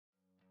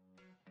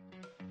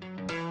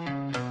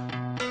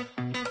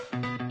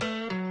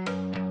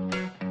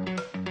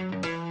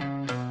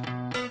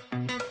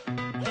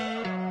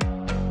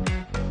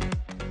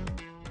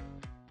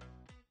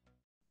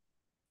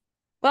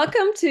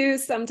Welcome to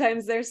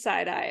Sometimes There's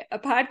Side Eye, a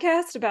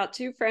podcast about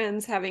two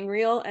friends having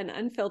real and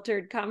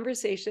unfiltered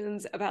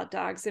conversations about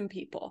dogs and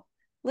people.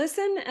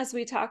 Listen as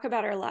we talk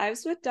about our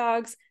lives with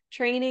dogs,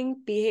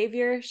 training,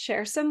 behavior,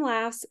 share some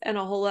laughs, and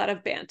a whole lot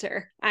of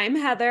banter. I'm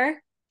Heather.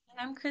 And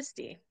I'm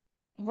Christy.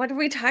 What are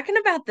we talking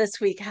about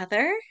this week,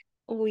 Heather?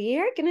 We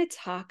are going to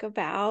talk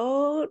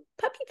about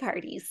puppy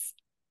parties.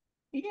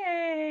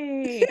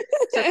 Yay!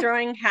 So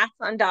throwing hats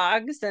on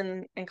dogs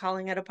and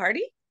calling it a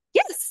party?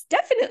 Yes,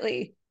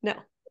 definitely. No.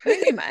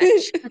 Pretty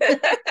much.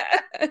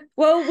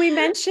 Well, we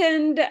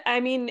mentioned,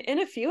 in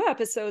a few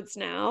episodes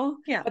now,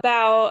 Yeah.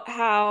 about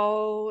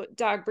how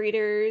dog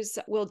breeders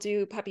will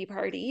do puppy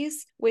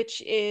parties,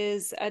 which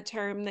is a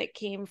term that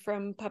came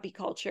from puppy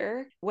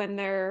culture. When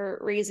they're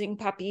raising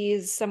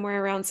puppies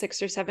somewhere around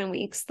 6 or 7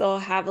 weeks, they'll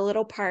have a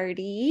little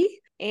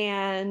party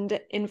and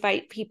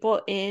invite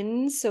people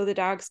in so the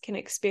dogs can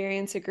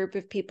experience a group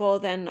of people,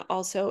 then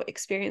also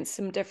experience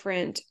some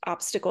different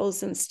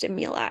obstacles and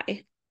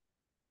stimuli.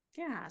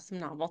 Yeah, some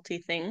novelty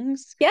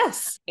things.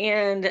 Yes.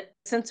 And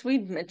since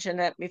we'd mentioned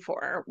it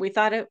before, we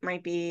thought it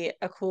might be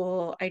a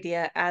cool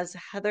idea as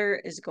Heather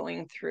is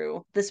going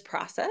through this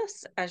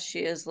process as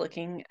she is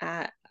looking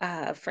at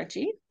a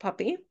Frenchie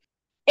puppy.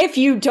 If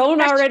you don't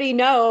Yes. already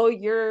know,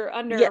 you're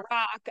under Yeah. a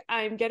rock.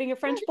 I'm getting a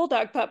French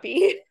bulldog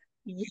puppy.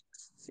 Yes.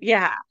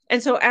 Yeah.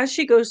 And so as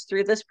she goes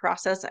through this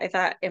process, I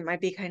thought it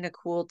might be kind of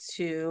cool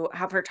to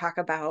have her talk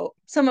about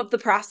some of the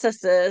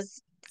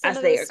processes Some as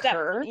of the they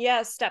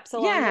occur. steps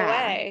along the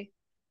Yeah. way.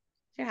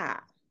 Yeah.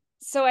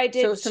 So I So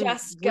did some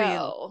just real,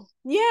 go.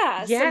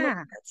 Yeah,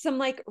 yeah. some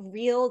like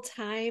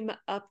real-time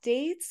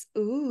updates.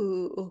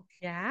 Ooh.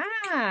 Yeah.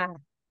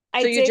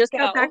 I So you did just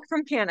got back go.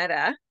 from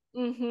Canada.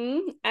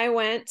 I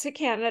went to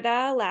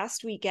Canada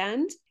last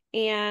weekend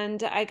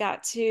and I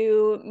got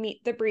to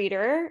meet the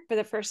breeder for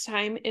the first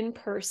time in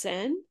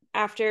person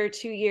after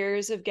 2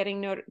 years of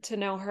getting to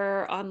know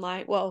her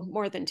online. Well,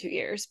 more than 2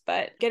 years,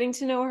 but getting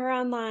to know her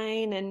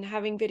online and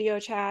having video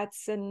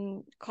chats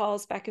and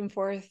calls back and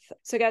forth.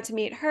 So I got to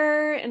meet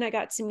her and I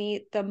got to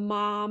meet the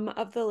mom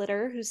of the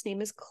litter, whose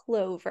name is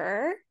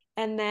Clover.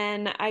 And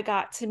then I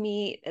got to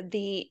meet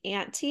the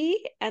auntie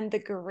and the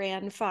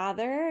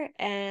grandfather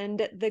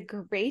and the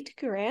great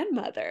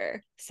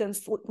grandmother,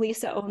 since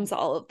Lisa owns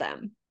all of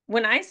them.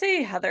 When I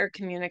say Heather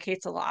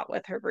communicates a lot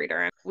with her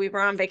breeder, we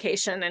were on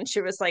vacation and she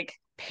was like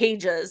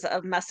pages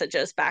of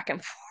messages back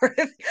and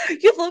forth.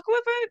 You look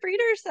what my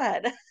breeder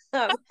said.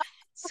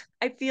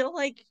 I feel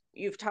like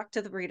you've talked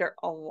to the breeder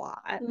a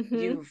lot. Mm-hmm.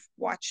 You've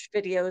watched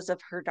videos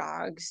of her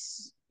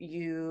dogs.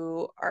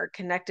 You are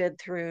connected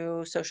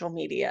through social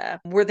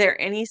media. Were there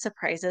any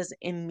surprises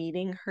in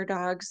meeting her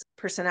dogs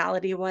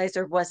personality wise,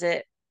 or was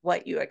it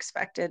what you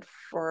expected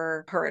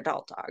for her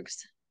adult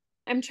dogs?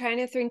 I'm trying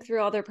to think through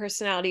all their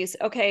personalities.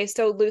 Okay,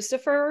 so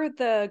Lucifer,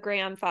 the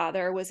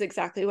grandfather, was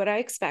exactly what I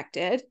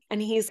expected,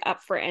 and he's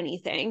up for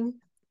anything.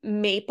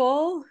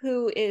 Maple,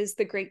 who is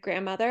the great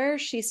grandmother,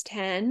 she's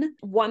 10.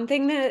 One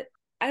thing that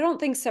I don't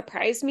think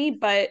surprised me,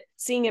 but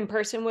seeing in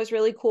person was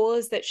really cool,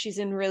 is that she's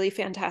in really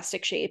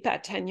fantastic shape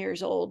at 10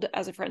 years old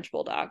as a French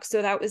bulldog.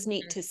 So that was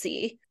neat to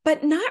see,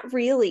 but not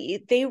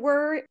really. They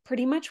were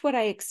pretty much what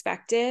I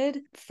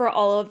expected for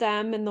all of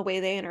them and the way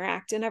they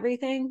interact and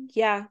everything.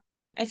 Yeah.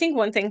 I think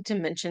one thing to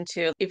mention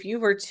too, if you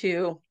were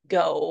to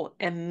go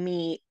and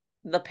meet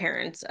the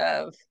parents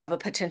of a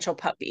potential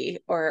puppy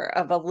or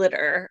of a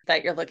litter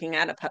that you're looking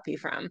at a puppy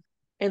from,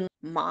 and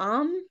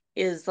mom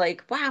is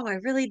like, wow, I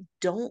really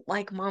don't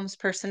like mom's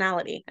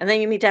personality. And then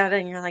you meet dad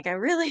and you're like, I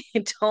really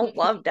don't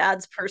love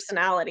dad's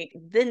personality.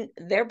 Then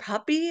their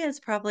puppy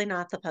is probably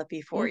not the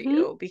puppy for Mm-hmm.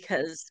 you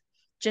because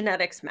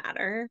genetics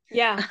matter.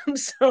 Yeah.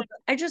 So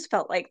I just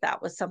felt like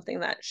that was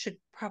something that should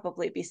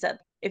probably be said.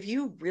 If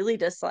you really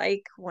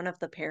dislike one of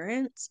the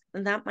parents,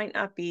 then that might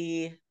not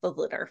be the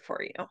litter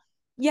for you.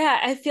 Yeah,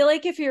 I feel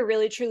like if you're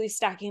really truly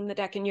stacking the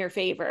deck in your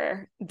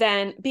favor,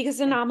 then because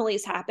Yeah.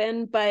 anomalies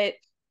happen, but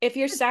if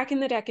you're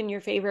stacking the deck in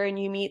your favor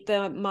and you meet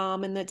the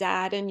mom and the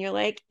dad and you're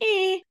like,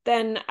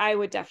 then I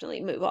would definitely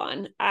move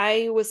on.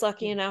 I was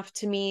lucky enough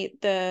to meet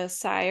the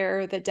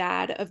sire, the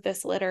dad of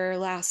this litter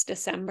last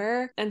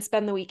December and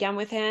spend the weekend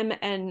with him,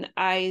 and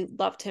I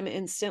loved him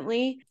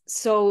instantly.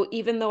 So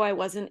even though I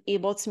wasn't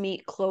able to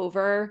meet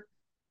Clover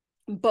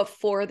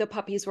before the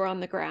puppies were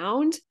on the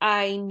ground,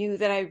 I knew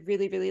that I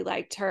really, really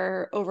liked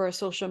her over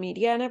social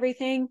media and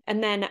everything.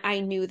 And then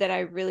I knew that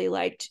I really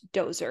liked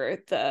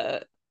Dozer,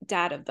 the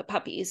dad of the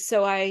puppies.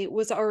 So I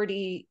was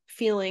already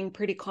feeling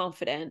pretty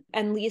confident.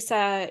 And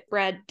Lisa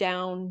bred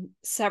down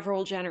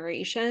several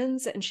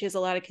generations and she has a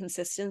lot of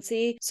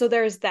consistency. So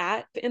there's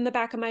that in the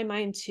back of my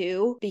mind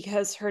too,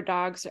 because her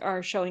dogs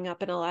are showing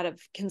up in a lot of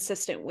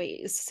consistent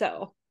ways.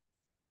 So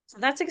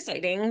that's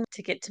exciting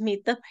to get to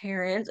meet the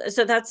parents.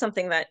 So that's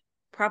something that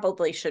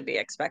probably should be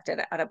expected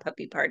at a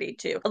puppy party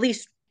too. At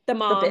least the the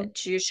mom,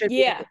 bitch, you should be,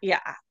 yeah. yeah,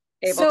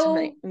 able to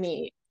So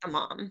meet the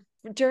mom.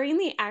 during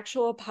the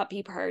actual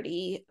puppy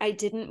party, I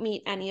didn't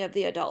meet any of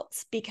the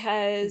adults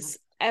because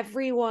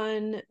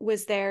everyone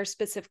was there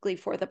specifically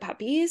for the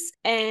puppies.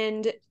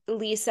 And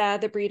Lisa,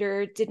 the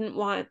breeder, didn't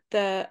want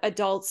the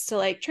adults to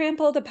like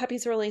trample. The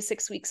puppies were only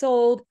 6 weeks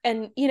old.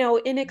 And, you know,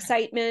 in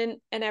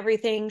excitement and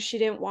everything, she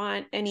didn't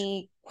want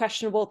any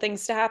questionable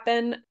things to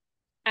happen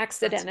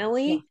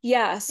accidentally.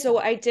 Yeah. So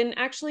I didn't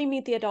actually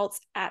meet the adults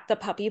at the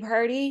puppy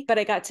party, but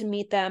I got to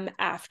meet them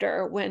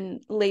after when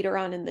later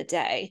on in the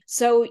day.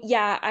 So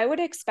yeah, I would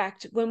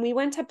expect when we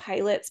went to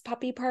Pilot's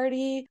puppy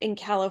party in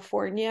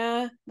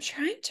California, I'm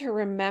trying to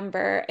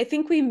remember. I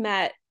think we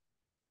met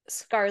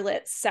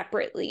Scarlett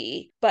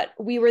separately, but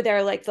we were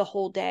there like the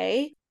whole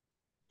day.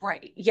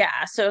 Right.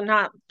 Yeah. So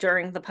not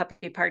during the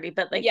puppy party,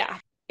 but like Yeah.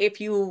 if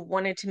you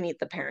wanted to meet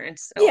the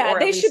parents Yeah, or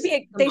at least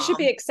the they should mom,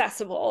 be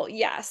accessible.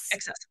 Yes.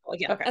 accessible.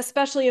 Yeah. Okay.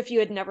 Especially if you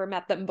had never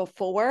met them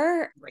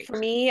before. Right. For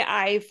me,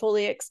 I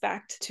fully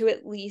expect to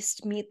at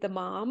least meet the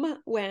mom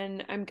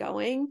when I'm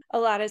going. A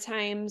lot of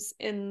times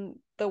in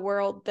the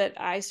world that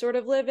I sort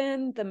of live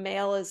in, the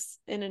male is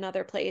in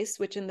another place,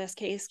 which in this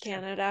case,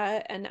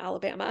 Canada and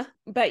Alabama.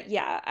 But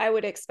yeah, I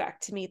would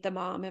expect to meet the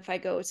mom if I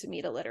go to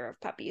meet a litter of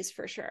puppies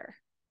for sure.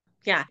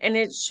 Yeah. And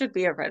it should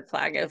be a red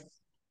flag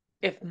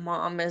if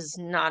mom is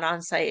not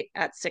on site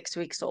at 6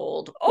 weeks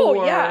old,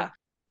 Oh, yeah.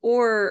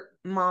 or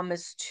mom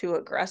is too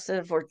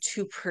aggressive or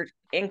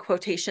in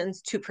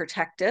quotations too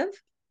protective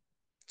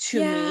to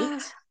meet, Yeah.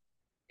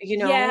 you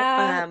know,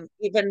 Yeah.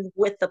 even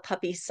with the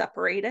puppy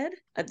separated,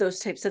 those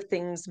types of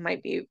things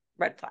might be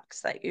red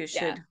flags that you Yeah.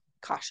 should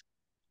caution.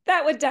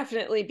 That would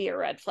definitely be a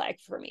red flag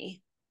for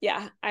me.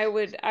 Yeah, I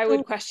would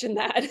So question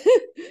that.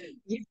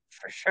 yeah,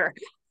 for sure.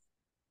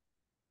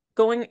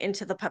 Going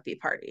into the puppy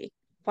party,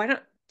 why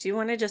don't do you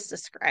want to just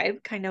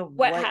describe kind of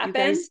What what you happened?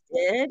 guys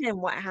did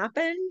and what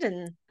happened?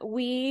 And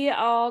We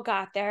all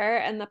got there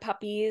and the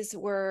puppies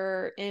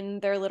were in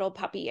their little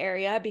puppy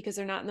area because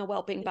they're not in the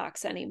whelping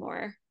box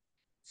anymore.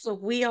 so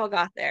we all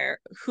got there.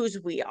 Who's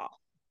we all?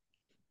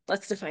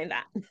 Let's define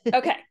that.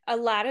 Okay, a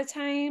lot of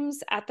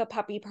times at the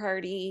puppy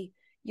party,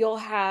 you'll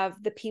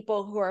have the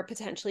people who are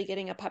potentially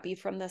getting a puppy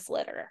from this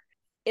litter.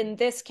 In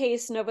this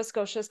case, Nova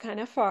Scotia is kind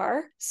of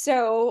far.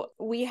 So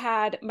we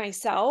had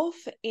myself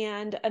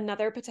and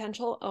another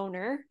potential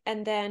owner.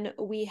 And then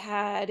we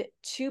had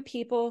two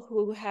people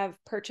who have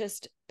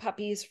purchased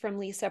puppies from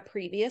Lisa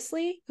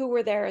previously who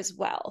were there as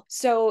well.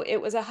 So it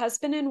was a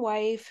husband and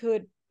wife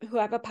who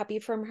have a puppy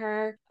from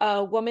her,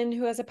 a woman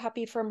who has a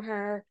puppy from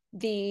her,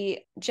 the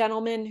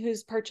gentleman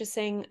who's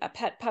purchasing a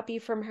pet puppy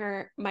from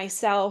her,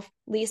 myself,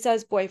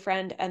 Lisa's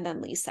boyfriend, and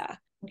then Lisa.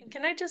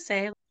 Can I just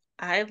say,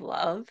 I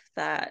love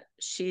that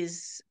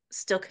she's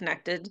still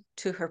connected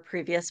to her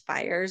previous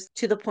buyers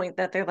to the point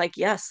that they're like,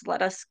 yes,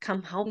 let us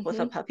come help with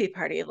a Mm-hmm. puppy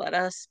party. Let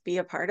us be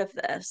a part of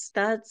this.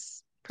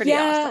 That's pretty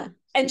Yeah. awesome.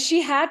 And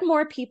she had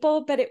more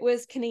people, but it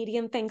was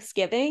Canadian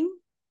Thanksgiving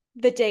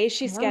the day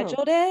she Oh,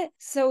 scheduled it.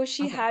 So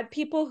she okay. had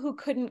people who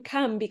couldn't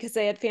come because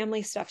they had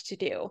family stuff to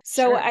do.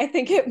 So Sure. I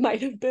think it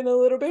might have been a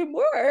little bit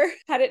more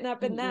had it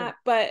not been Mhm. that.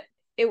 But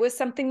it was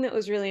something that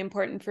was really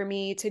important for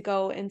me to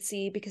go and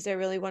see because I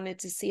really wanted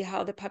to see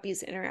how the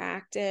puppies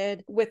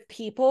interacted with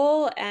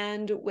people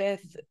and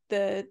with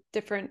the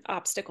different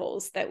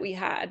obstacles that we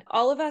had.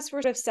 All of us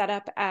were sort of set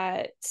up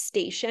at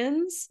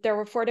stations. There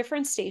were 4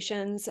 different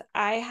stations.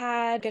 I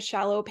had a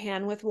shallow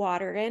pan with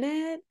water in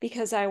it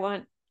because I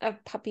want a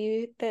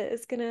puppy that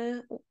is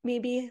gonna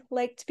maybe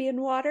like to be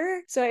in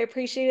water. So I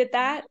appreciated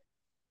that.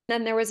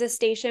 Then there was a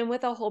station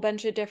with a whole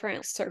bunch of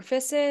different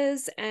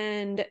surfaces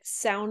and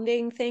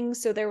sounding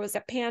things. So there was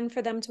a pan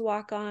for them to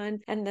walk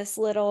on and this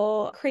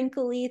little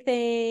crinkly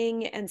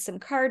thing and some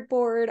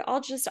cardboard,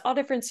 all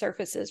different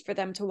surfaces for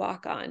them to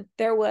walk on.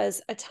 There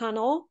was a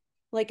tunnel,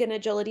 like an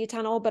agility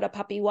tunnel, but a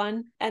puppy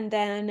one. And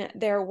then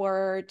there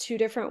were 2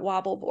 different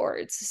wobble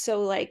boards.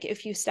 So, like,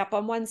 if you step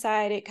on one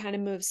side, it kind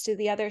of moves to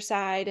the other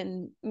side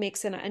and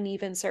makes an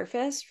uneven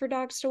surface for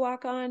dogs to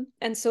walk on.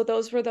 And so,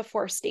 those were the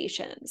 4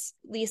 stations.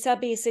 Lisa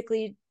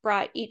basically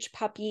brought each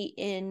puppy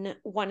in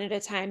one at a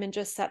time and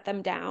just set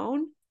them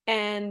down.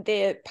 And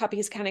the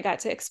puppies kind of got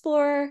to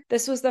explore.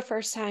 This was the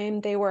first time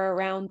they were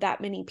around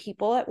that many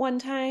people at one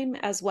time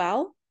as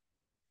well.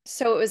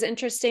 So it was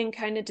interesting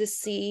kind of to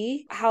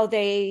see how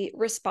they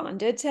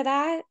responded to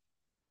that.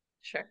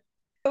 Sure.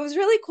 It was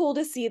really cool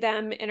to see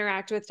them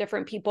interact with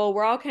different people.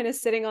 We're all kind of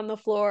sitting on the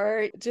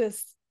floor,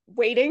 just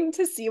waiting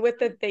to see what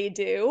that they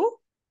do.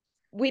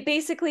 We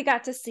basically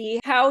got to see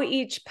how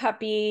each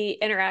puppy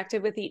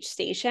interacted with each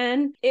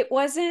station. It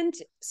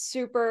wasn't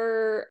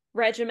super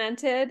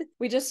regimented.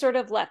 We just sort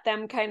of let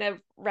them kind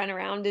of run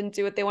around and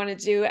do what they wanted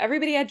to do.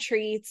 Everybody had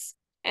treats,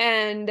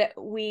 and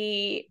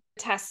we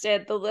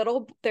tested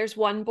there's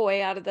one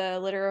boy out of the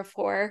litter of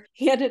 4.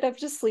 He ended up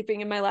just sleeping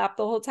in my lap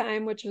the whole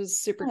time, which was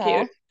super Aw.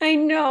 cute. I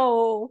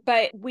know,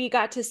 but we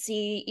got to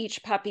see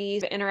each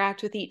puppy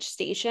interact with each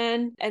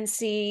station and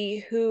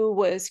see who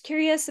was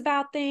curious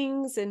about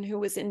things and who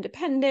was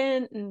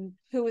independent and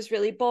who was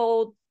really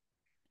bold.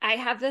 I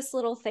have this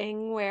little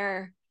thing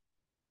where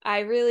I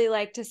really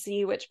like to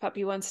see which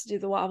puppy wants to do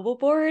the wobble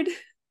board.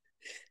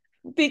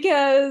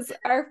 because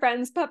our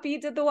friend's puppy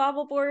did the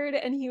wobble board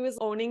and he was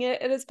owning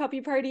it at his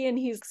puppy party and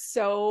he's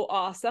so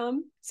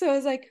awesome. So I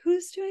was like,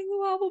 who's doing the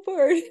wobble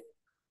board?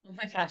 Oh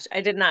my gosh,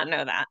 I did not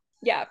know that.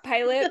 Yeah,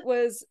 Pilot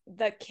was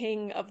the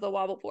king of the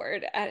wobble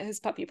board at his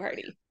puppy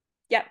party.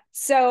 Yep.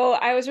 So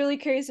I was really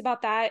curious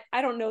about that.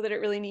 I don't know that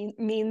it really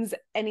means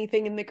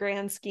anything in the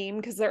grand scheme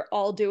because they're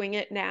all doing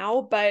it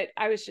now, but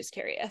I was just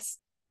curious.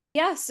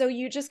 Yeah, so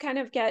you just kind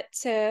of get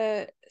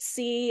to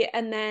see.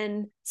 And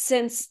then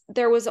since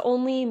there was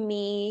only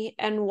me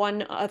and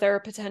one other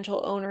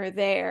potential owner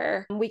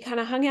there, we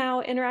kind of hung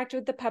out, interacted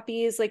with the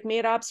puppies, like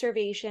made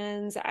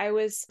observations. I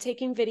was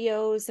taking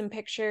videos and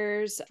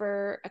pictures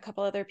for a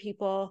couple other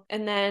people.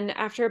 And then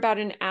after about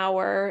an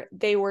hour,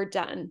 they were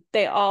done.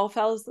 They all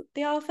fell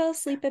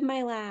asleep in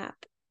my lap.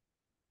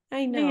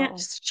 I Man, know.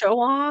 just show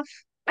off.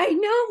 I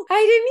know.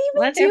 I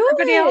didn't Let even do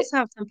everybody it. else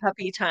have some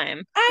puppy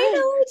time. I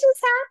know, it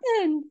just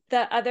happened.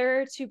 The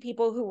other two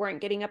people who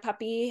weren't getting a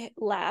puppy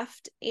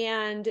left.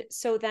 And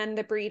so then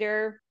the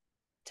breeder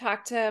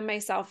talked to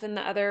myself and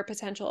the other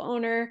potential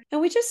owner, and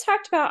we just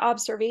talked about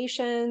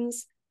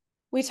observations.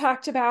 We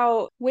talked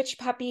about which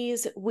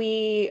puppies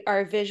we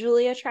are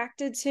visually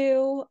attracted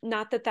to.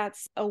 Not that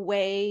that's a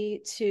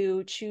way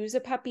to choose a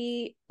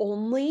puppy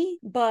only,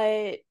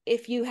 but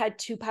if you had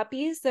two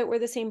puppies that were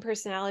the same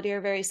personality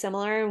or very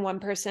similar, and one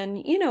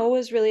person,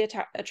 was really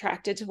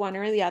attracted to one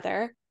or the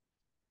other.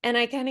 And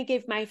I kind of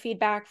gave my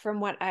feedback from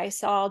what I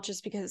saw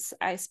just because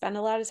I spend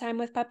a lot of time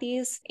with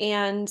puppies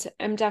and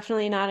I'm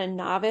definitely not a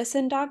novice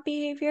in dog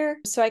behavior.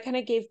 So I kind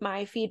of gave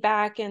my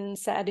feedback and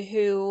said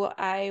who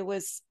I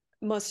was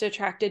most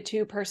attracted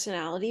to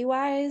personality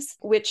wise,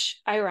 which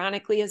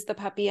ironically is the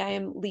puppy I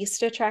am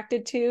least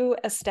attracted to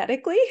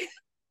aesthetically.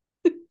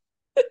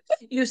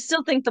 You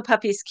still think the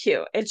puppy's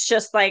cute. It's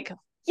just like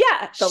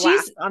Yeah, the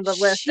last on the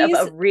list of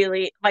a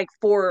really like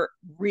four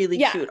really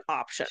cute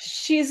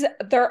options.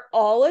 They're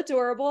all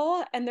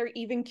adorable and they're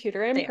even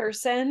cuter in They are.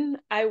 person,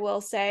 I will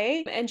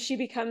say. And she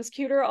becomes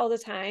cuter all the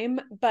time.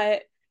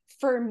 But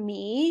for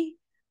me,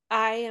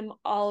 I am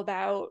all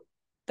about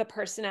the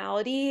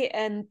personality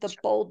and the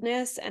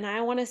boldness. And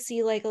I want to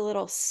see like a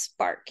little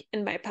spark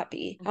in my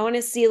puppy. I want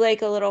to see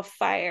like a little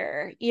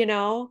fire,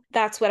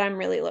 That's what I'm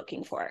really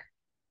looking for.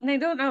 And I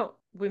don't know,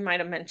 we might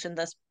have mentioned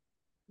this,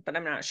 but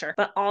I'm not sure.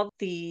 But all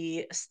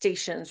the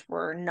stations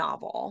were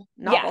novelty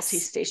Yes.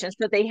 stations,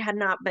 but they had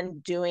not been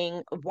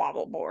doing a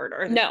wobble board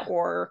No,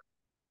 or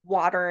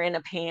water in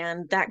a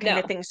pan, that kind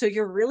of no. thing. So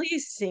you're really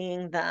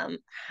seeing them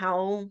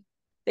how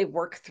they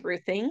work through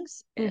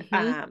things,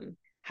 Mm-hmm.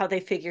 how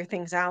they figure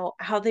things out,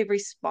 how they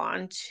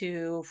respond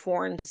to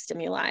foreign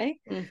stimuli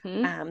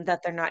Mm-hmm. that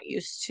they're not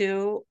used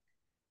to,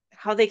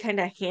 how they kind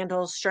of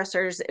handle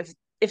stressors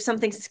if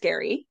something's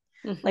scary,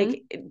 Mm-hmm.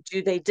 like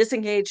do they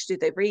disengage, do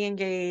they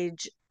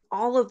re-engage,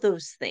 all of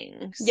those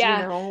things,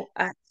 Yeah.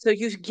 so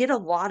you get a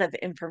lot of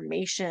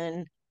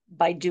information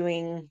by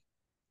doing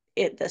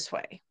it this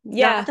way. Not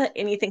Yeah. that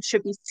anything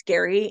should be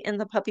scary in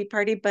the puppy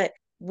party, but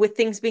with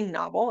things being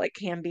novel, it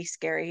can be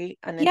scary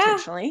Yeah.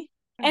 unintentionally.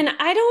 And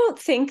I don't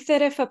think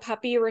that if a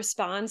puppy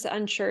responds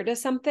unsure to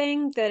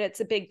something, that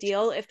it's a big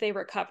deal if they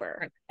recover.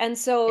 Right. And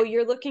so Yeah.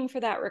 you're looking for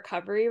that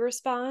recovery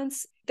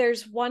response.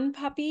 There's one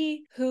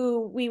puppy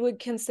who we would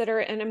consider,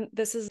 and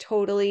this is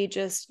totally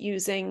just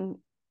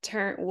using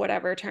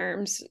whatever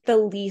terms, the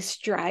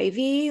least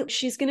drivey.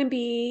 She's going to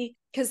be,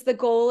 because the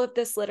goal of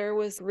this litter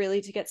was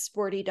really to get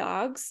sporty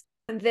dogs.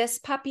 And this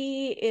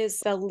puppy is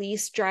the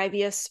least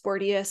driviest,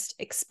 sportiest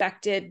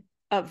expected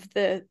of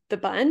the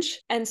bunch,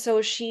 and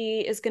so she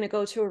is going to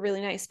go to a really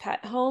nice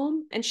pet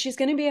home and she's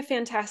going to be a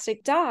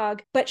fantastic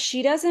dog, but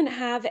she doesn't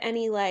have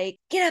any like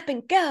get up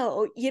and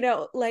go,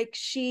 like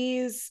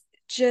she's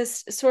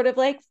just sort of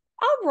like,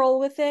 I'll roll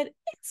with it,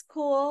 it's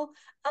cool.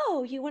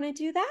 Oh, you want to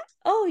do that?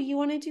 Oh, you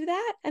want to do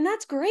that? And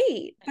that's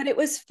great. But it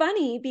was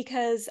funny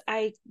because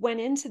I went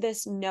into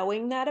this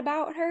knowing that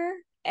about her.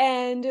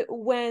 And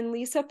when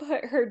Lisa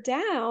put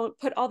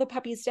all the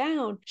puppies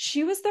down,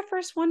 she was the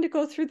first one to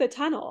go through the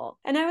tunnel.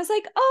 And I was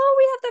like, oh,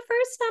 we have the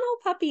first tunnel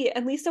puppy.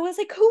 And Lisa was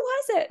like, who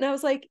was it? And I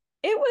was like,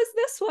 it was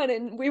this one.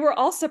 And we were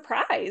all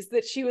surprised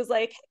that she was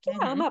like, heck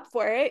yeah, I'm up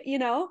for it,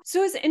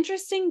 So it was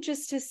interesting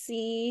just to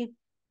see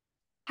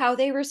how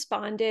they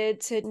responded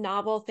to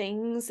novel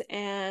things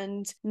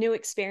and new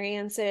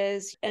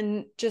experiences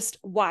and just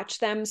watch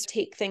them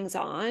take things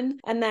on.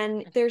 And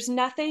then there's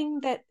nothing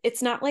that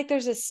it's not like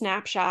there's a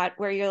snapshot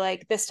where you're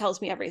like, this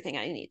tells me everything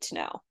I need to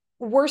know.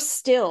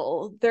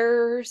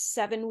 They're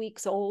 7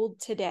 weeks old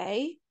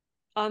today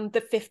on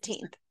the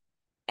 15th.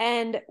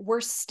 And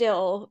we're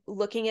still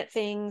looking at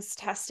things,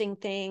 testing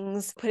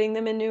things, putting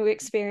them in new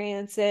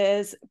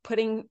experiences,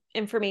 putting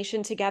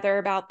information together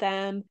about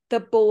them.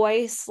 The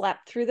boy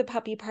slept through the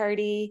puppy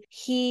party.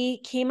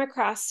 He came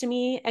across to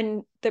me,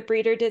 and the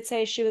breeder did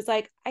say, she was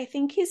like, I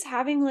think he's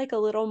having like a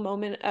little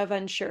moment of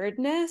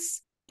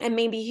unsureness. And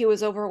maybe he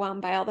was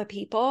overwhelmed by all the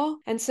people.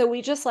 And so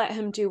we just let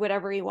him do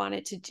whatever he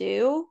wanted to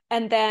do.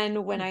 And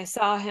then when I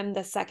saw him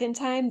the second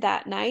time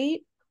that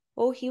night,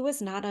 oh, he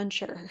was not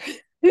unsure.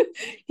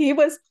 He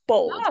was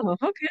bold. Oh,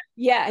 okay.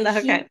 Yeah,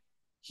 Okay.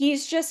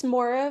 He's just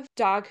more of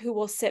dog who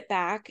will sit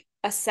back,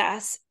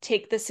 assess,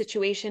 take the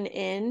situation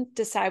in,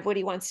 decide what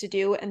he wants to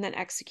do, and then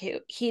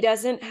execute. He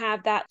doesn't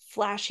have that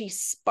flashy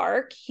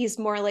spark. He's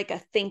more like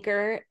a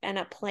thinker and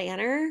a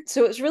planner.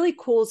 So it was really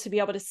cool to be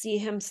able to see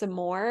him some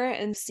more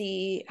and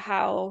see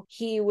how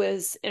he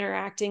was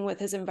interacting with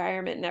his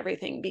environment and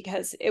everything,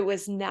 because it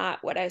was not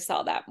what I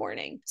saw that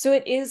morning. So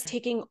it is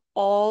taking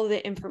all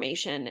the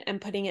information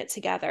and putting it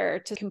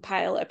together to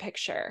compile a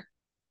picture.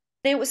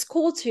 It was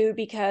cool too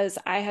because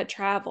I had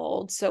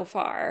traveled so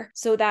far.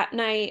 So that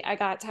night I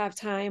got to have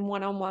time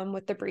one on one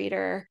with the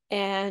breeder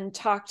and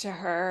talk to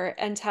her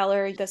and tell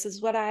her this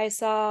is what I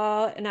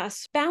saw, and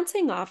us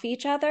bouncing off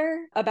each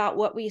other about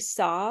what we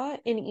saw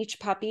in each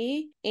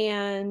puppy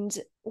and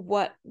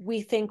what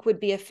we think would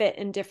be a fit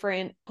in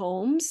different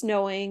homes,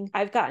 knowing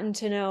I've gotten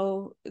to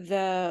know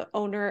the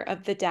owner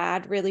of the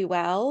dad really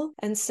well.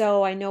 And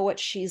so I know what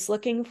she's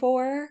looking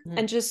for.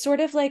 And just sort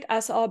of like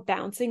us all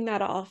bouncing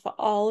that off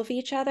all of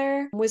each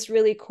other was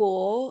really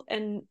cool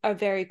and a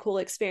very cool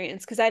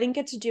experience because I didn't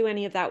get to do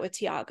any of that with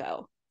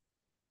Tiago.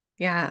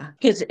 Yeah.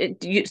 Because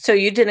so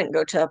you didn't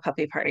go to a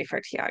puppy party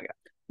for Tiago.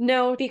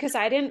 No, because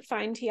I didn't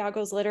find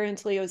Tiago's litter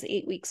until he was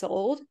 8 weeks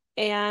old.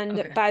 And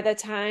Okay. by the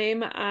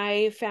time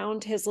I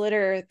found his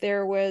litter,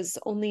 there was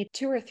only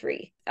 2 or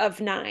 3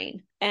 of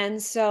 9.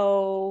 And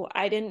so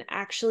I didn't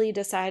actually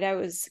decide I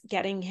was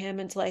getting him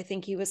until I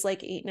think he was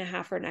like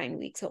 8.5 or 9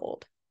 weeks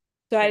old.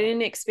 So I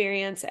didn't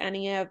experience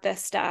any of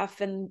this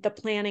stuff and the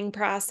planning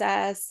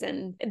process.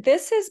 And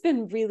this has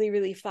been really,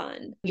 really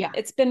fun. Yeah.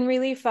 It's been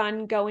really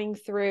fun going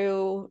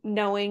through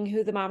knowing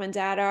who the mom and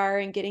dad are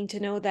and getting to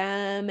know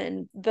them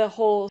and the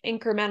whole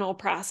incremental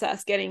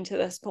process getting to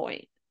this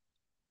point.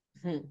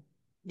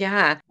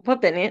 Yeah.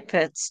 What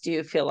benefits do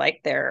you feel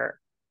like there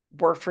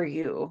were for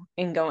you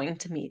in going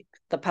to meet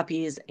the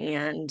puppies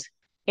and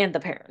the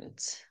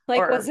parents,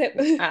 Like, was or it,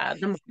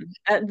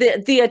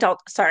 the adult,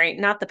 sorry,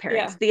 not the yeah,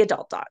 parents, the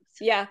adult dogs?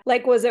 yeah.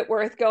 Like, was it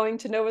worth going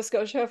to Nova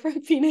Scotia from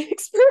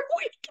Phoenix for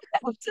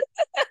a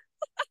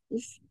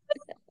weekend?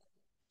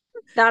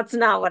 That's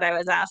not what I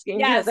was asking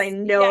because I Yes,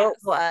 know it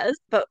yes. was,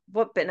 but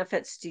what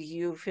benefits do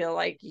you feel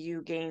like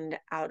you gained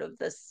out of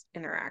this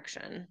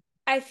interaction?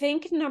 I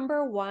think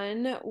number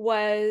one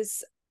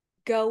was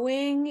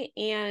going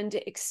and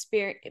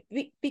experience,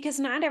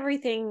 because not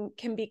everything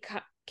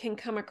can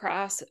come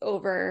across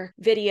over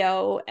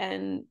video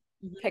and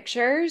Mhm.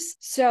 pictures. Yeah.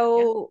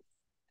 So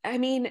I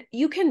mean,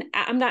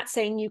 I'm not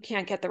saying you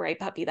can't get the right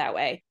puppy that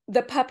way.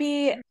 The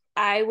puppy Sure.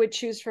 I would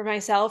choose for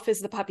myself is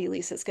the puppy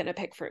Lisa's going to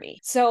pick for me.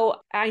 So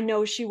I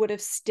know she would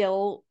have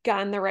still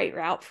gone the right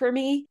route for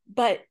me,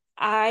 but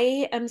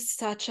I am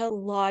such a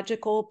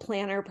logical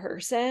planner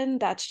person.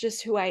 That's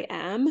just who I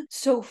am.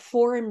 So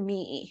for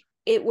me,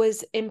 it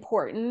was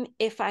important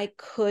if I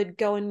could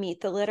go and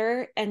meet the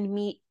litter and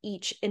meet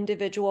each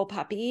individual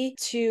puppy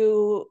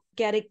to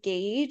get a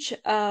gauge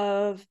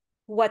of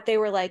what they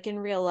were like in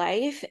real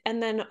life,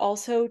 and then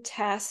also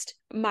test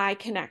my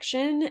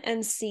connection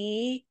and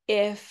see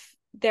if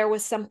there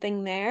was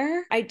something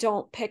there. I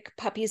don't pick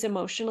puppies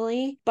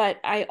emotionally, but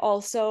I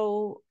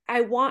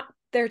want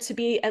there to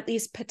be at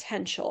least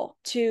potential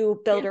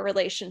to build Yeah. a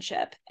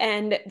relationship.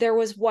 And there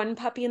was one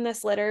puppy in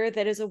this litter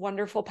that is a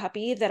wonderful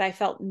puppy that I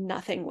felt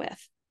nothing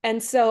with.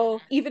 And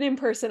so even in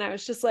person, I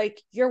was just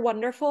like, you're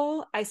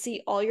wonderful. I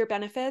see all your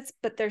benefits,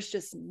 but there's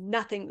just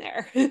nothing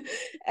there.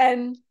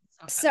 And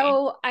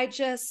So funny.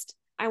 so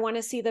I want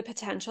to see the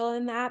potential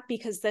in that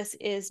because this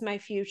is my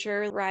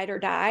future ride or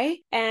die.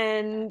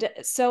 And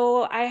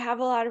so I have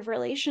a lot of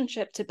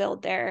relationship to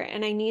build there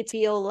and I need to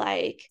feel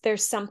like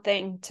there's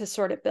something to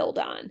sort of build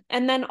on.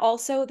 And then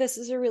also, this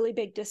is a really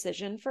big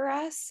decision for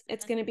us.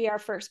 It's going to be our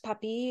first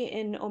puppy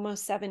in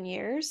almost 7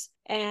 years.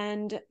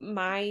 And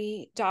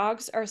my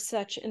dogs are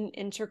such an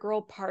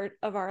integral part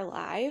of our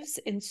lives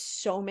in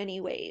so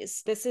many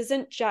ways. This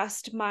isn't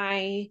just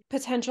my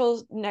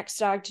potential next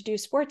dog to do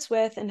sports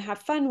with and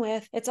have fun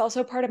with, it's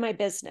also part of my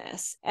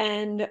business.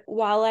 And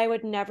while I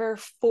would never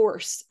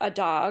force a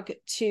dog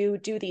to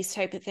do these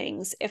type of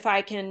things, if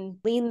I can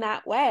lean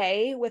that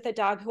way with a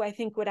dog who I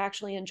think would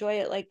actually enjoy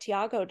it like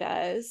Tiago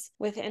does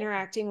with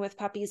interacting with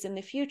puppies in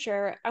the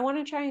future, I want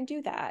to try and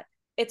do that.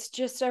 It's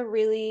just a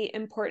really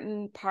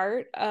important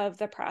part of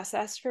the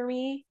process for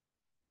me.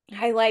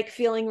 I like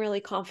feeling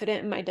really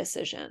confident in my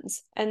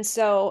decisions. And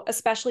so,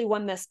 especially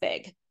one this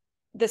big,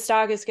 this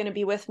dog is going to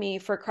be with me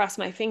for, cross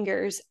my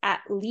fingers, at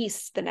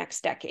least the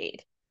next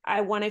decade.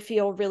 I want to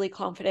feel really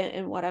confident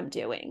in what I'm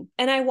doing.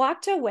 And I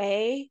walked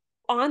away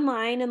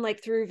online and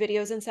like through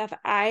videos and stuff.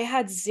 I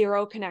had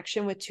zero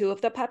connection with 2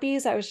 of the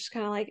puppies. I was just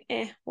kind of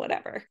like,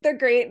 whatever. They're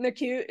great and they're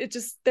cute.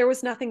 There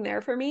was nothing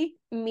there for me.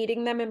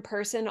 Meeting them in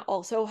person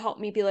also helped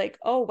me be like,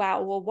 oh,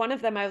 wow. Well, one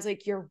of them, I was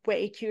like, you're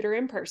way cuter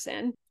in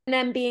person. And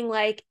then being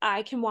like,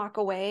 I can walk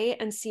away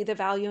and see the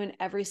value in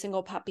every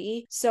single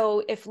puppy.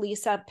 So if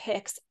Lisa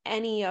picks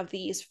any of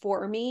these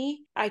for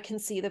me, I can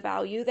see the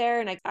value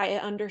there and I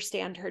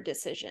understand her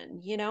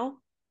decision, you know?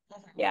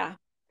 Yeah.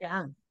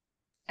 Yeah.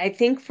 I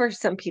think for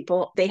some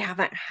people, they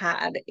haven't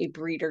had a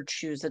breeder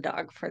choose a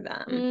dog for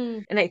them.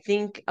 Mm, And I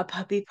think a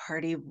puppy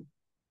party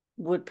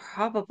would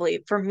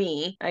probably, for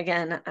me,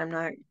 again, I'm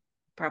not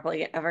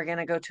probably ever going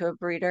to go to a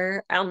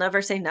breeder. I'll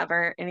never say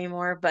never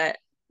anymore, but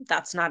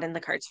that's not in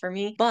the cards for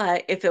me.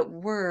 But if it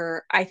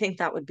were, I think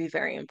that would be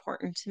very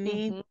important to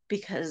me mhm,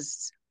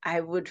 because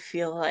I would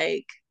feel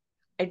like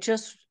I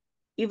just,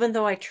 even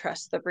though I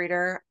trust the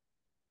breeder,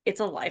 it's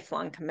a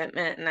lifelong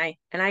commitment and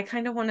I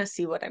kind of want to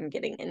see what I'm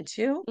getting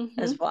into mhm,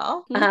 as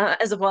well, mhm.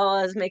 as well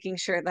as making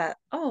sure that,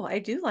 oh, I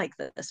do like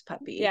this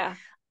puppy. Yeah.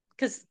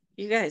 Because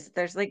you guys,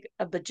 there's like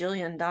a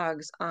bajillion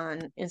dogs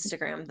on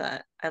Instagram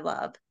that I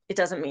love. It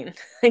doesn't mean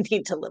I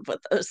need to live with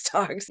those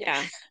dogs,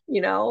 Yeah.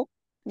 you know?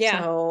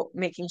 Yeah. So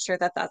making sure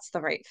that that's the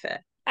right fit.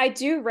 I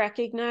do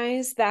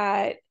recognize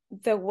that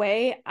the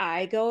way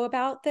I go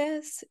about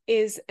this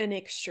is an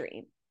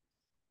extreme.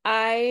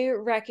 I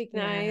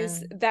recognize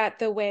Yeah. that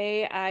the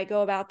way I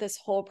go about this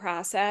whole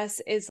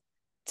process is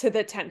to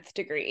the 10th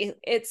degree.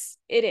 It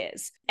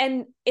is.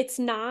 And it's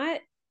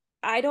not,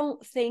 I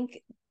don't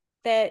think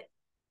that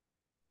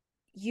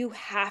you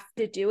have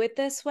to do it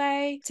this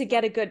way to No.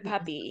 get a good Mm-mm.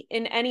 puppy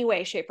in any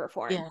way, shape, or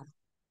form. Yeah.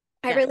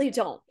 I Yeah. really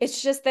don't.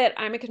 It's just that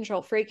I'm a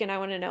control freak and I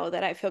want to know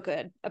that I feel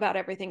good about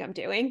everything I'm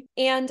doing.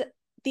 And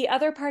the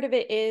other part of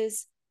it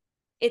is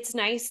it's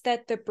nice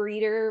that the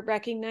breeder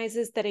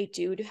recognizes that I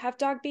do have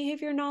dog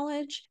behavior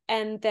knowledge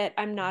and that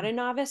I'm not a Mhm.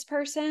 novice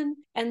person.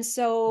 And Mhm.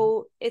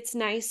 so it's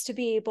nice to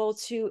be able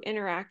to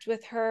interact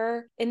with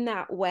her in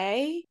that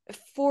way.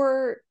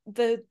 For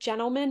the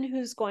gentleman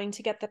who's going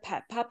to get the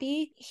pet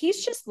puppy,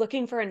 he's just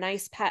looking for a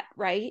nice pet,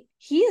 right?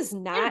 He is Yeah.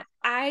 not.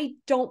 I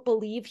don't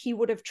believe he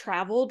would have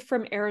traveled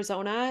from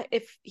Arizona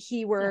if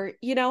he No. were,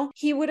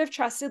 he would have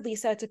trusted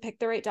Lisa to pick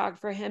the right dog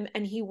for him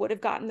and he would have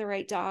gotten the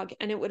right dog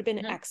and it would have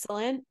been Mhm.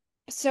 excellent.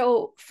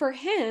 So for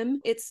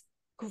him, it's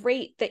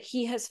great that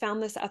he has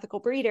found this ethical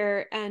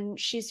breeder and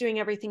she's doing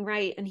everything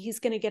right and he's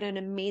going to get an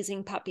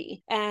amazing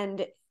puppy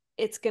and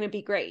it's going to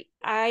be great.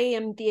 I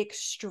am the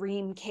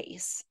extreme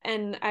case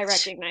and I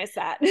recognize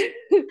that.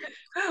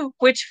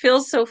 Which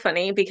feels so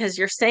funny because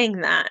you're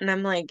saying that, and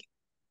I'm like,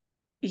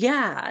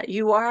 yeah,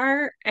 you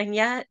are, and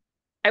yet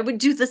I would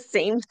do the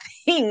same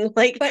thing.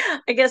 Like, But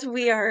I guess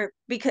we are,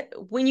 because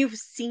when you've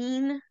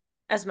seen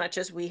as much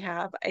as we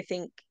have, I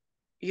think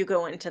you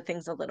go into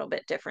things a little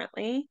bit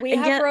differently. we And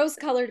have yet, rose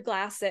colored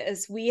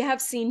glasses. We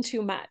have seen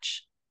too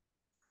much.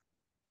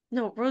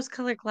 no,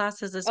 rose-colored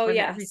glasses is Oh, when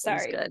yeah. everything's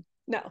Sorry. good.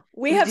 No,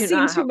 we We have do seen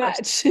not too have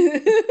rose.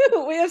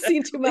 much. We have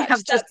seen too We much.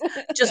 have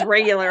just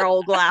regular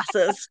old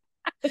glasses.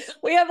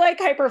 We have like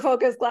hyper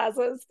focus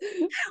glasses.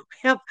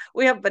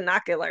 We have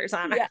binoculars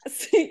on.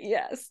 Yes,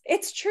 yes.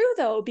 It's true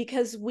though,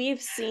 because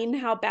we've seen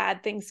how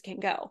bad things can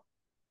go.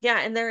 Yeah,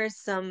 and there is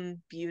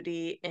some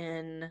beauty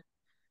in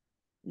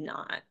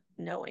not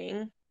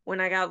knowing. When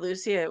I got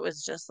Lucy, it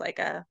was just like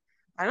I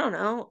don't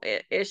know.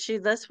 Is she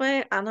this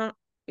way?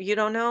 You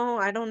don't know.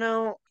 I don't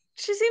know.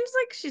 She seems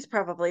like she's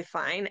probably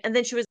fine. And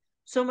then she was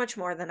so much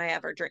more than I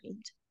ever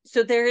dreamed.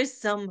 So there is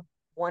some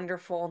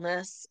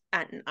wonderfulness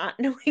at not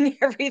knowing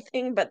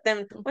everything, but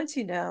then once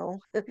you know,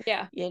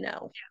 Yeah. you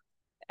know.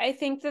 I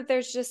think that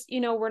there's just,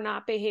 we're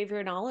not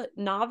behavior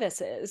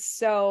novices.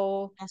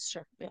 So That's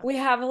true. Yeah. we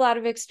have a lot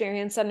of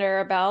experience under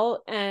our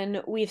belt,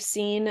 and we've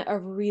seen a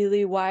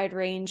really wide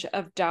range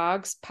of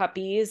dogs,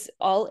 puppies,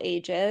 all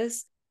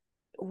ages.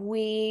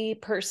 We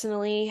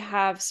personally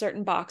have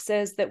certain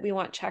boxes that we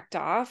want checked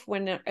off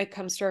when it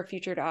comes to our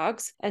future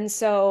dogs. And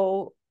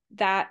so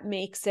that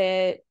makes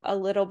it a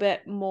little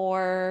bit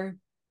more,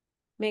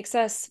 makes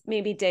us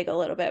maybe dig a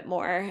little bit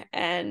more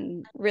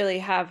and really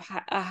have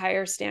a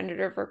higher standard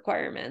of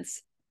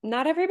requirements.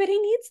 Not everybody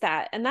needs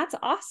that. And that's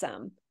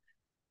awesome.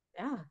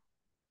 Yeah.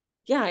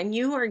 Yeah, and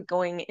you are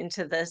going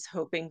into this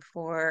hoping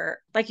for,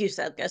 like you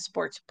said, a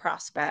sports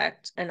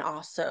prospect and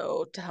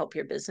also to help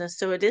your business.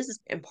 So it is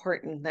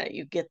important that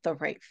you get the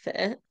right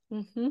fit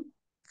Mm-hmm.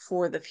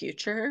 for the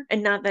future,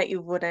 and not that you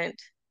wouldn't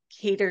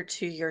cater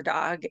to your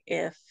dog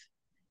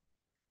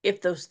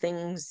if those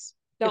things,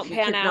 if Don't you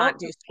pan could not out.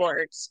 do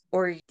sports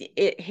or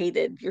it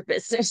hated your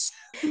business,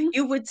 Mhm.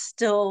 you would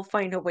still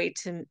find a way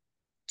to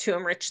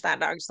enrich that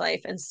dog's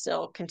life and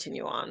still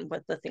continue on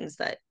with the things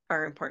that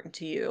are important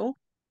to you.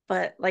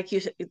 But like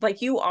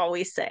you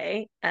always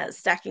say,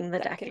 stacking the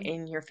deck Second.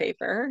 in your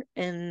favor.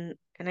 And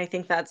I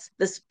think that's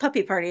this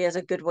puppy party is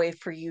a good way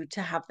for you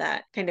to have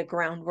that kind of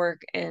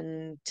groundwork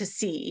and to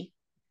see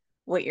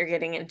what you're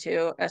getting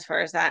into as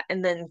far as that,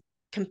 and then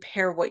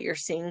compare what you're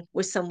seeing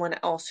with someone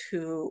else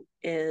who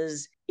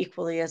is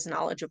equally as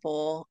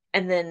knowledgeable,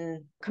 and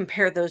then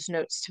compare those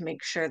notes to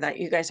make sure that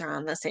you guys are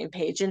on the same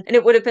page. And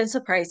it would have been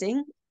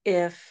surprising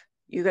if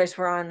you guys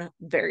were on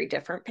very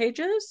different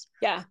pages,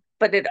 Yeah.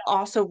 but it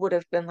also would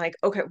have been like,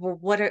 okay, well,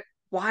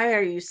 why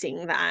are you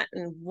seeing that?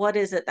 And what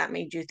is it that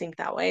made you think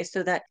that way?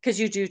 So that, because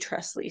you do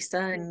trust Lisa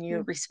and you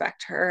Mhm.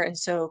 respect her. And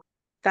so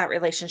that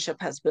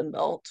relationship has been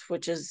built,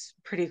 which is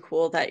pretty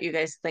cool that you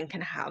guys then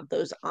can have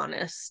those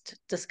honest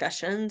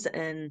discussions.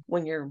 And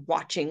when you're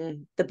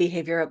watching the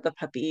behavior of the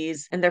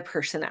puppies and their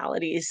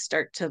personalities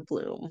start to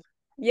bloom.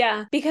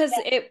 Yeah, because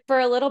it for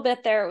a little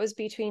bit there it was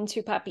between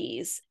two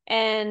puppies.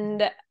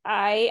 And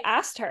I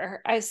asked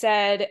her, I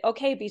said,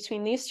 okay,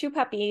 between these two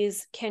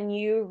puppies, can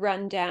you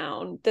run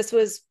down? This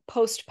was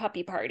post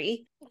puppy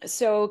party.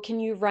 So, can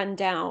you run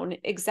down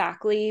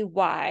exactly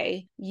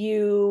why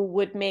you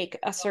would make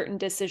a certain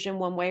decision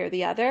one way or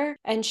the other?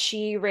 And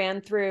she ran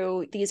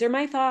through, these are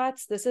my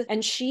thoughts.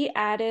 And she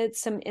added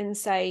some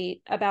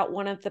insight about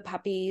one of the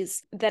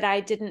puppies that I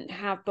didn't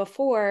have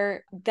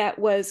before, that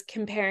was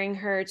comparing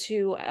her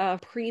to a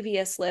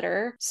previous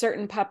litter,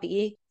 certain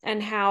puppy,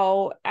 and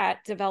how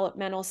at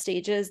developmental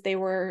stages they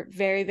were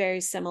very, very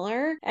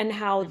similar, and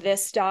how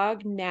this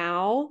dog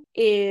now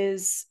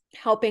is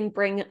helping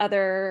bring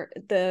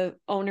the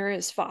owner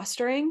is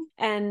fostering,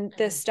 and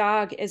this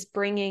dog is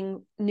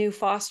bringing new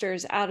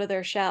fosters out of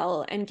their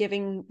shell and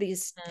giving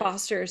these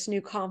fosters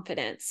new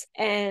confidence,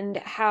 and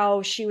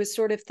how she was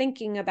sort of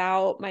thinking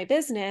about my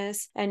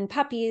business and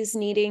puppies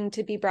needing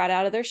to be brought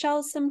out of their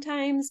shells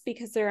sometimes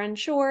because they're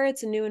unsure,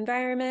 it's a new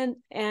environment,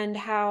 and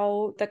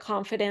how the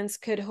confidence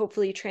could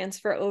hopefully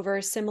transfer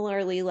over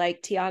similarly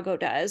like Tiago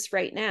does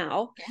right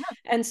now. Yeah.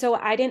 And so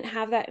I didn't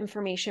have that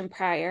information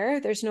prior.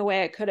 There's no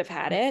way I could have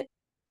had it.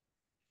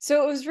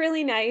 So it was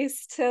really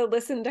nice to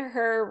listen to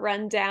her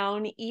run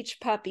down each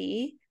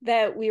puppy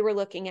that we were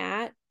looking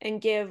at and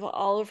give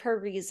all of her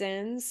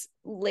reasons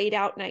laid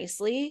out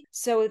nicely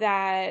so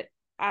that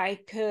I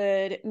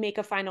could make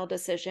a final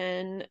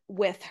decision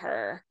with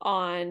her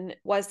on,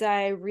 was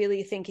I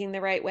really thinking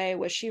the right way?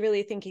 Was she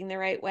really thinking the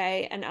right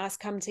way? And us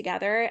come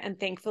together. And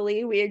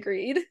thankfully we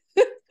agreed.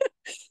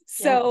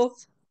 So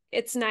Yes.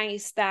 it's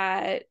nice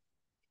that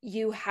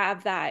you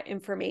have that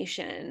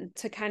information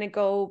to kind of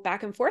go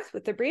back and forth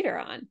with the breeder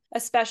on,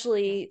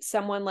 especially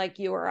someone like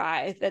you or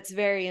I that's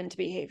very into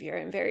behavior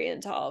and very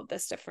into all of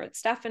this different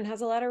stuff and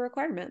has a lot of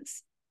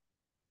requirements.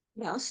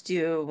 What else do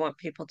you want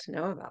people to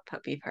know about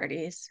puppy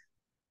parties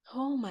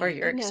Oh or my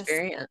your goodness.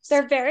 experience?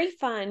 They're very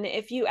fun.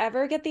 If you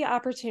ever get the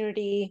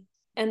opportunity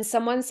and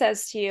someone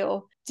says to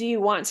you, do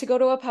you want to go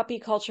to a puppy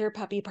culture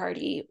puppy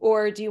party?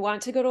 Or do you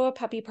want to go to a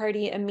puppy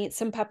party and meet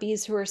some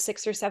puppies who are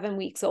 6 or 7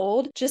 weeks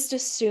old? Just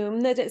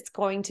assume that it's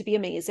going to be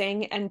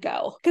amazing and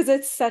go, because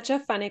it's such a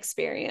fun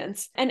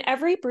experience. And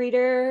every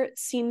breeder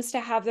seems to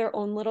have their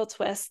own little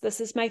twist. This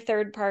is my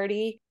third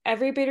party.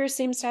 Every breeder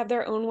seems to have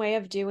their own way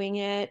of doing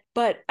it.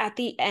 But at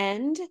the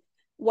end,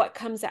 what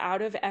comes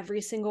out of every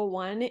single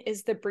one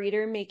is the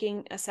breeder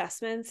making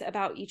assessments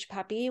about each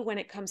puppy when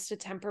it comes to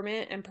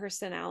temperament and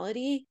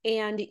personality,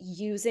 and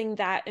using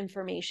that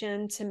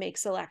information to make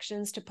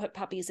selections to put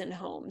puppies in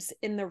homes,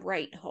 in the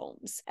right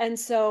homes. And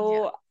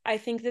so Yeah. I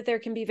think that there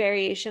can be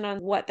variation on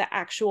what the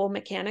actual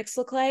mechanics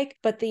look like,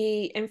 but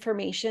the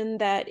information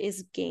that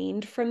is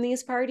gained from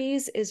these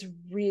parties is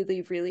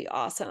really, really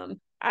awesome.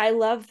 I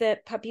love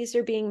that puppies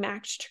are being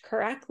matched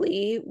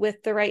correctly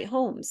with the right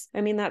homes.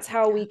 I mean, that's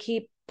how we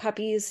keep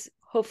puppies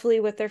hopefully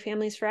with their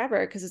families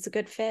forever, because it's a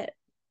good fit.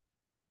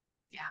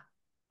 Yeah,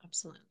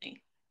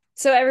 absolutely.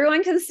 So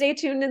everyone can stay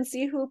tuned and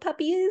see which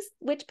puppy's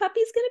going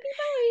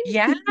to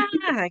Yeah, be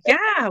mine.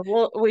 yeah.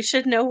 Well, we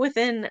should know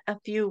within a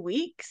few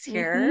weeks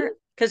here, Mm-hmm.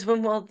 because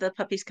when will the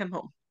puppies come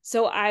home?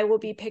 So I will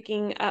be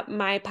picking up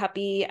my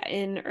puppy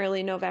in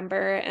early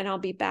November, and I'll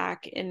be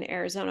back in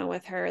Arizona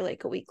with her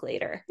like a week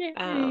later.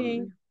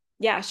 Yay.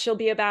 Yeah, she'll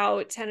be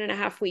about 10 and a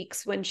half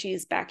weeks when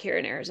she's back here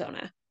in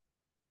Arizona.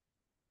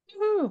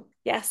 Woo. So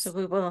Yes.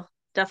 we will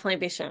definitely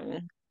be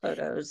showing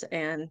photos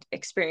and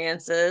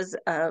experiences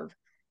of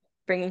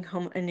bringing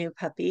home a new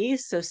puppy.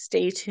 So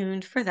stay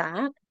tuned for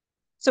that.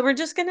 So we're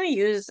just going to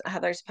use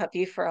Heather's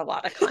puppy for a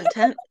lot of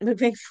content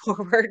moving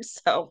forward.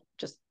 So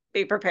just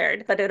be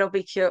prepared, but it'll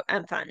be cute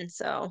and fun.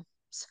 So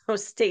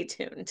stay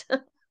tuned.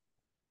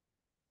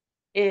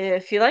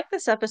 If you like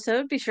this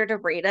episode, be sure to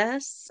rate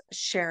us,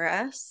 share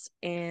us,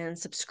 and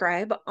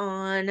subscribe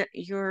on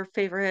your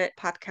favorite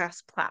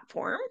podcast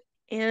platform.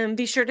 And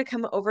be sure to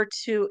come over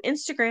to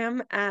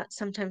Instagram at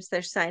Sometimes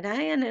There's Side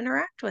Eye and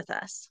interact with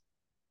us.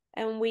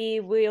 And we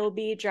will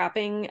be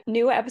dropping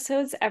new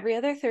episodes every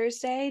other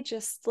Thursday,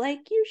 just like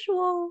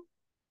usual.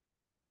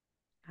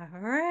 All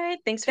right.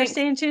 Thanks for Thanks.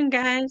 staying tuned,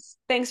 guys.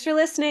 Thanks for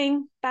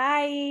listening.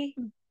 Bye.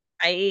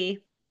 Bye.